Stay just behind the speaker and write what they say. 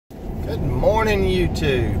Good morning,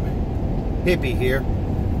 YouTube. Hippie here.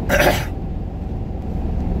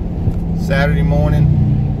 Saturday morning,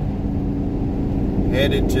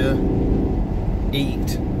 headed to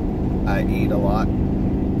eat. I eat a lot.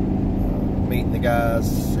 Meeting the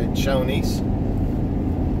guys at Shoney's.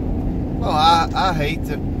 Well, I hate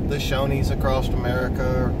that the Shoney's across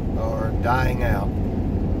America are dying out.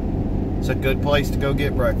 It's a good place to go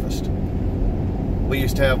get breakfast. We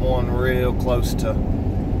used to have one real close to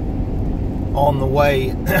on the way.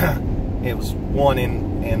 It was one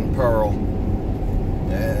in Pearl,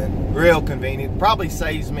 and real convenient. Probably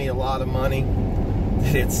saves me a lot of money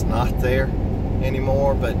that it's not there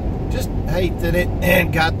anymore, but just hate that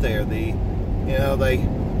it got there. They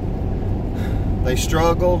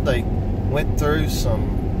struggled. They went through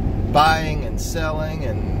some buying and selling,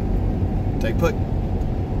 and they put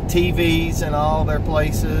TVs in all their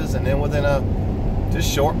places, and then within a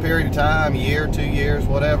just short period of time, year, 2 years,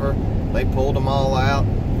 whatever, they pulled them all out.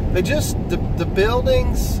 They just, the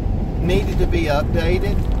buildings needed to be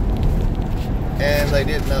updated, and they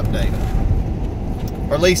didn't update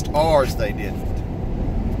them. Or at least ours, they didn't.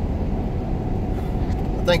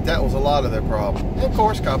 I think that was a lot of their problem. And of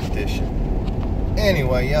course, competition.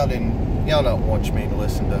 Anyway, y'all don't want me to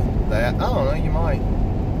listen to that. I don't know, you might.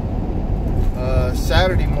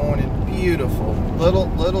 Saturday morning, beautiful.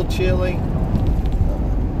 Little chilly.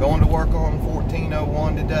 Going to work on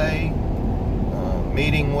 1401 today.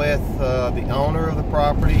 Meeting with the owner of the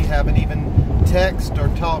property. Haven't even texted or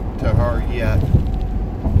talked to her yet.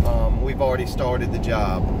 We've already started the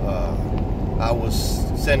job. I was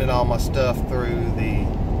sending all my stuff through the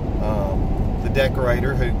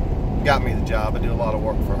decorator who got me the job. I do a lot of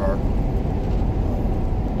work for her.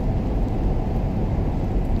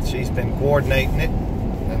 She's been coordinating it,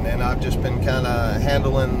 and then I've just been kind of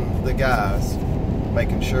handling the guys,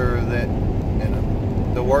 making sure that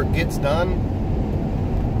the work gets done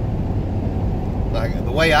like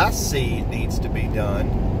the way I see it needs to be done.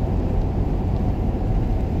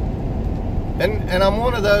 And I'm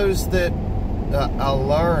one of those that I'll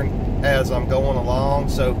learn as I'm going along.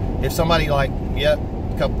 So if somebody like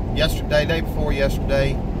yesterday, day before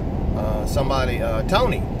yesterday, somebody,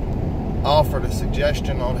 Tony, offered a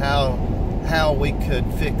suggestion on how we could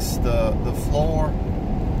fix the floor.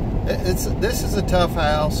 This is a tough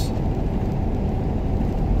house.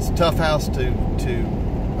 It's a tough house to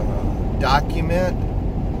document,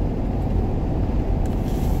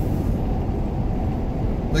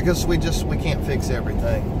 because we can't fix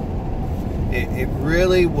everything. It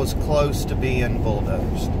really was close to being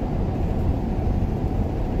bulldozed,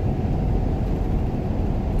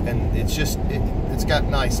 and it's got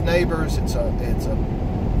nice neighbors. It's a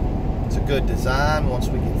good design. Once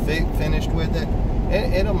we get finished with it,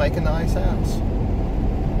 it'll make a nice house.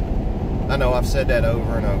 I know I've said that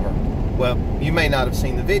over and over. Well, you may not have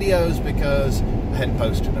seen the videos because I hadn't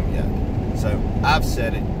posted them yet. So I've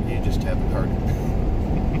said it, you just haven't heard it.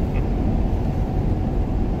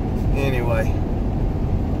 Anyway,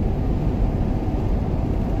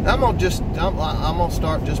 I'm gonna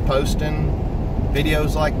start just posting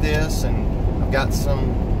videos like this, and I've got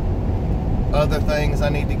some other things I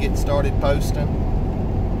need to get started posting.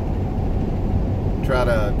 Try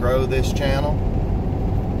to grow this channel.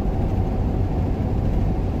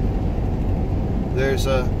 There's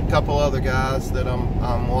a couple other guys that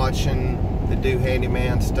I'm watching that do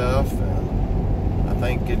handyman stuff. I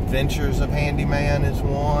think Adventures of Handyman is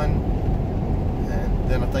one, and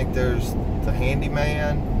then I think there's the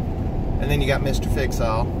Handyman, and then you got Mr.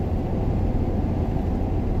 Fix-All.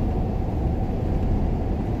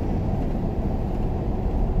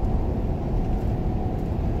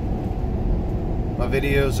 My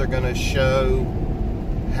videos are going to show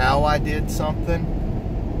how I did something.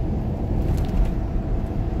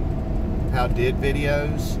 How did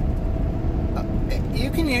videos. You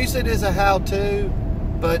can use it as a how-to,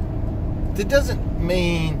 but it doesn't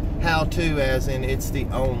mean how-to as in it's the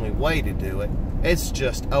only way to do it. It's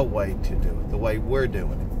just a way to do it, the way we're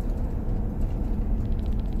doing it.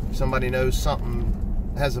 If somebody knows something,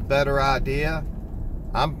 has a better idea,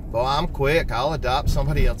 I'm quick. I'll adopt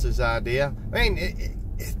somebody else's idea. I mean,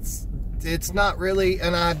 it's not really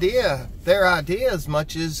an idea, their idea, as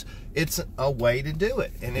much as it's a way to do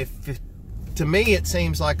it. And if to me it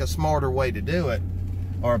seems like a smarter way to do it,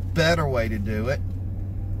 or a better way to do it,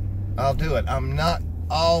 I'll do it. I'm not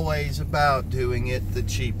always about doing it the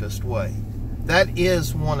cheapest way. That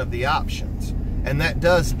is one of the options, and that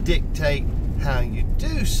does dictate how you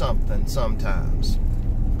do something sometimes.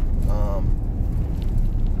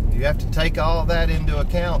 You have to take all that into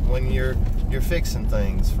account when you're fixing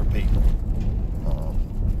things for people.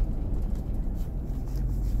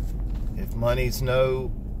 if money's no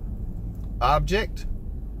object,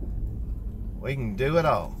 we can do it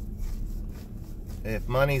all. If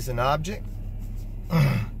money's an object,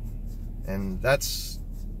 and that's,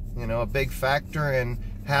 you know, a big factor in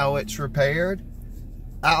how it's repaired,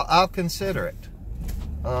 I'll consider it.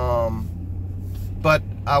 But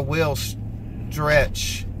I will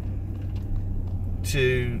stretch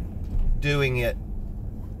to doing it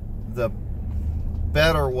the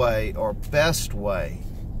better way or best way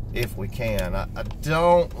if we can. I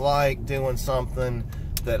don't like doing something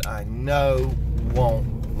that I know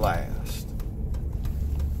won't last.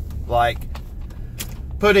 Like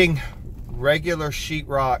putting regular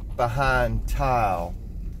sheetrock behind tile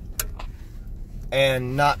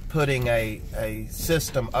and not putting a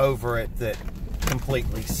system over it that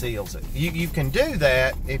completely seals it. You can do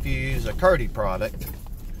that if you use a Curdy product,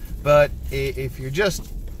 but if you're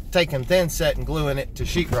just taking thin set and gluing it to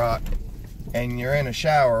sheetrock and you're in a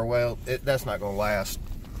shower, well, that's not going to last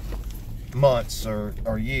months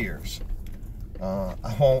or years.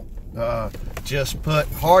 I won't just put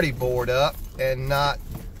hardy board up and not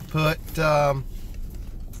put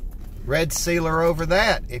red sealer over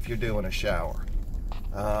that if you're doing a shower.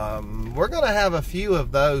 We're going to have a few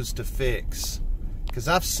of those to fix, because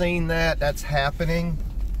I've seen that's happening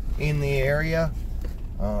in the area.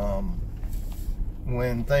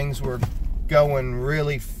 When things were going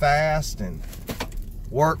really fast and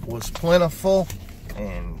work was plentiful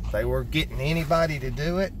and they were getting anybody to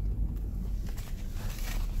do it.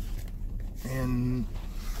 And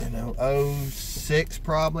you know, 06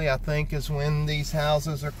 probably, I think, is when these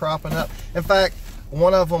houses are cropping up. In fact,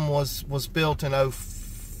 one of them was built in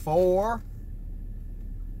 04.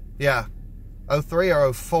 Yeah, 03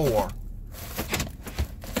 or 04.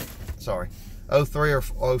 Sorry, 03 or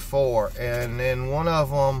 04. And then one of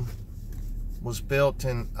them was built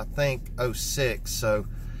in, I think, 06. So,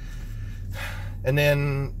 and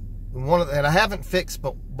then and I haven't fixed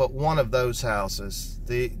but one of those houses.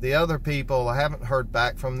 The other people, I haven't heard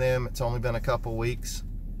back from them. It's only been a couple weeks.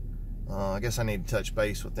 I guess I need to touch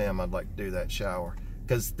base with them. I'd like to do that shower,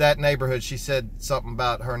 because that neighborhood, she said something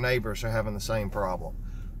about her neighbors are having the same problem.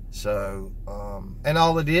 So, and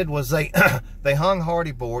all they did was they hung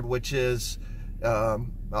hardy board, which is a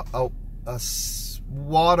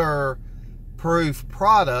waterproof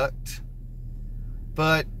product,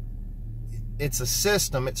 but it's a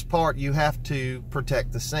system. It's part, you have to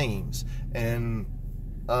protect the seams. And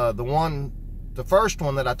the first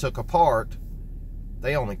one that I took apart,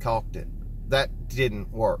 they only caulked it. That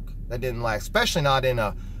didn't work. That didn't last, especially not in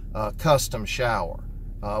a custom shower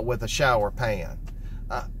with a shower pan.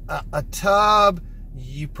 A tub,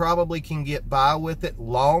 you probably can get by with it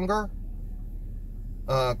longer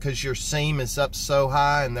because your seam is up so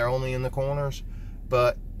high and they're only in the corners.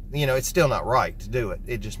 But, you know, it's still not right to do it.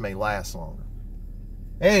 It just may last longer.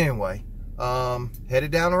 Anyway,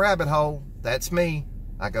 headed down a rabbit hole. That's me.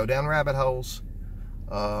 I go down rabbit holes.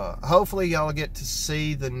 Hopefully y'all get to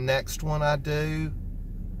see the next one I do.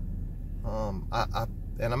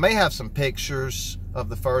 And I may have some pictures of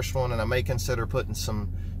the first one, and I may consider putting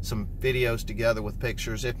some videos together with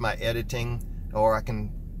pictures if my editing, or I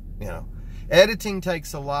can, you know, editing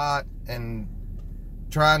takes a lot, and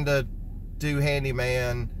trying to do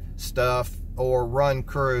handyman stuff or run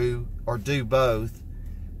crew or do both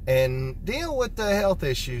and deal with the health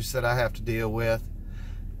issues that I have to deal with.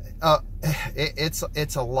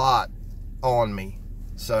 It's a lot on me.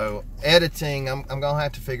 So editing, I'm gonna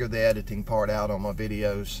have to figure the editing part out on my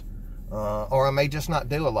videos, or I may just not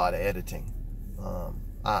do a lot of editing.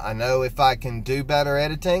 I know if I can do better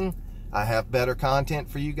editing, I have better content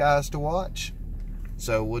for you guys to watch.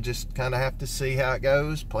 So we'll just kind of have to see how it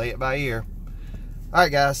goes, play it by ear. All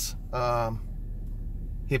right, guys,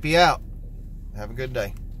 hippie out. Have a good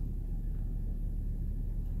day.